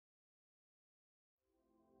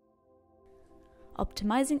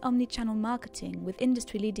optimizing omnichannel marketing with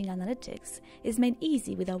industry-leading analytics is made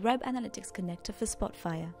easy with our Web Analytics Connector for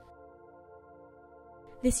Spotfire.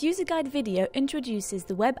 This user guide video introduces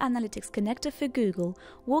the Web Analytics Connector for Google,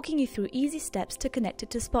 walking you through easy steps to connect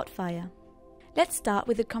it to Spotfire. Let's start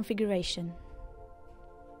with the configuration.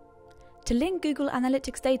 To link Google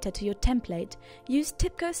Analytics data to your template, use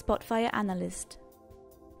TIBCO Spotfire Analyst.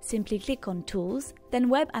 Simply click on Tools, then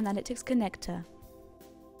Web Analytics Connector.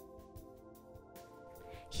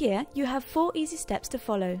 Here you have 4 easy steps to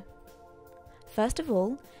follow. First of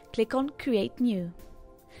all, click on Create New.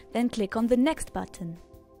 Then click on the Next button.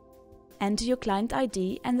 Enter your client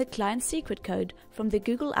ID and the client secret code from the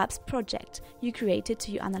Google Apps project you created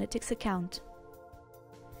to your Analytics account.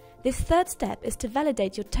 This third step is to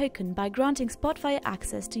validate your token by granting Spotfire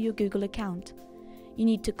access to your Google account. You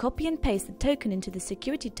need to copy and paste the token into the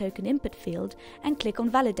security token input field and click on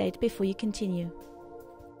Validate before you continue.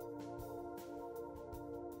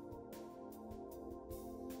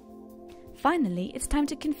 Finally, it's time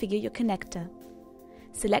to configure your connector.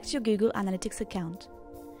 Select your Google Analytics account.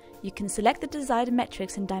 You can select the desired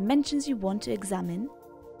metrics and dimensions you want to examine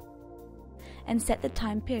and set the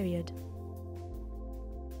time period.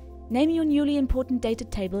 Name your newly important data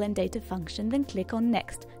table and data function, then click on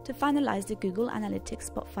Next to finalize the Google Analytics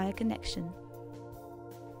Spotfire connection.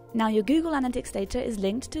 Now your Google Analytics data is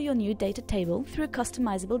linked to your new data table through a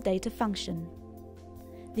customizable data function.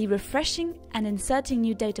 The refreshing and inserting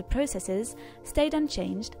new data processes stayed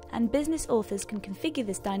unchanged, and business authors can configure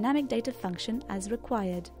this dynamic data function as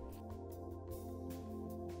required.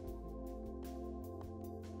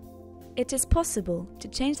 It is possible to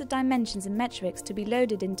change the dimensions and metrics to be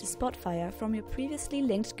loaded into Spotfire from your previously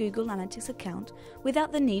linked Google Analytics account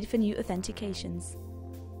without the need for new authentications.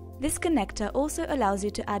 This connector also allows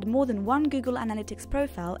you to add more than one Google Analytics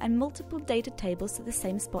profile and multiple data tables to the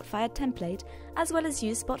same Spotfire template, as well as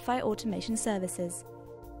use Spotfire automation services.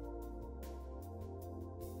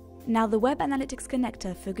 Now the Web Analytics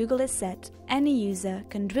Connector for Google is set, any user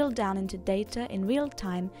can drill down into data in real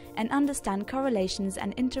time and understand correlations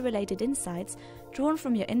and interrelated insights drawn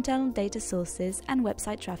from your internal data sources and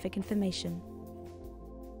website traffic information.